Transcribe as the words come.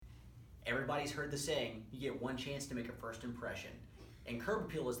Everybody's heard the saying, you get one chance to make a first impression. And curb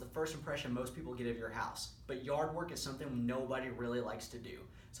appeal is the first impression most people get of your house, but yard work is something nobody really likes to do.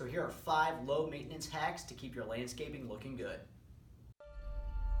 So here are 5 low maintenance hacks to keep your landscaping looking good.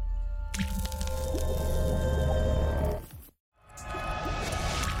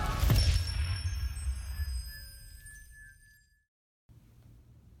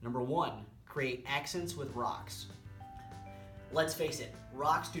 Number 1, create accents with rocks. Let's face it,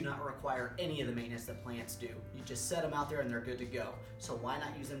 rocks do not require any of the maintenance that plants do. You just set them out there and they're good to go. So why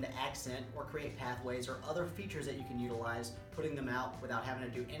not use them to accent or create pathways or other features that you can utilize, putting them out without having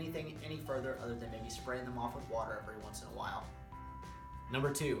to do anything any further other than maybe spraying them off with water every once in a while.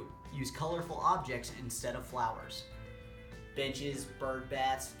 Number 2, use colorful objects instead of flowers. Benches, bird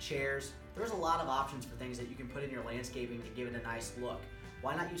baths, chairs, there's a lot of options for things that you can put in your landscaping to give it a nice look.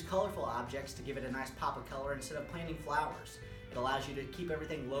 Why not use colorful objects to give it a nice pop of color instead of planting flowers? It allows you to keep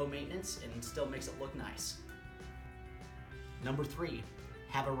everything low maintenance and still makes it look nice. Number 3,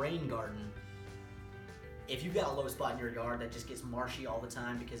 have a rain garden. If you've got a low spot in your yard that just gets marshy all the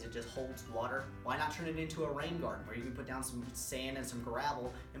time because it just holds water, why not turn it into a rain garden where you can put down some sand and some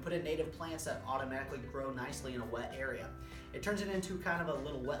gravel and put in native plants that automatically grow nicely in a wet area. It turns it into kind of a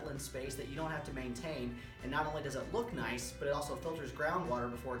little wetland space that you don't have to maintain, and not only does it look nice, but it also filters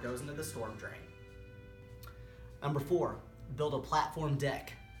groundwater before it goes into the storm drain. Number 4, build a platform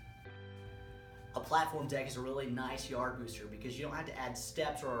deck. A platform deck is a really nice yard booster because you don't have to add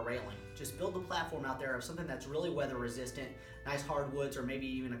steps or a railing. Just build the platform out there of something that's really weather resistant, nice hardwoods or maybe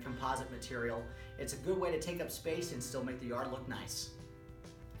even a composite material. It's a good way to take up space and still make the yard look nice.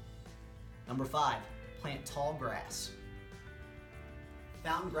 Number 5, plant tall grass.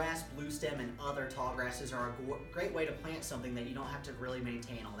 Fountain grass, blue stem, and other tall grasses are a great way to plant something that you don't have to really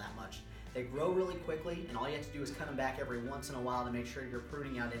maintain all that much. They grow really quickly, and all you have to do is cut them back every once in a while to make sure you're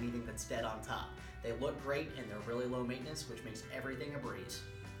pruning out anything that's dead on top. They look great, and they're really low maintenance, which makes everything a breeze.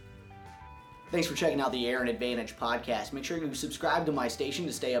 Thanks for checking out the Aaron Advantage podcast. Make sure you subscribe to my station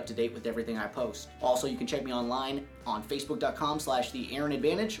to stay up to date with everything I post. Also, you can check me online on facebook.com/the Aaron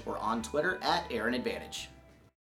Advantage or on Twitter @AaronAdvantage.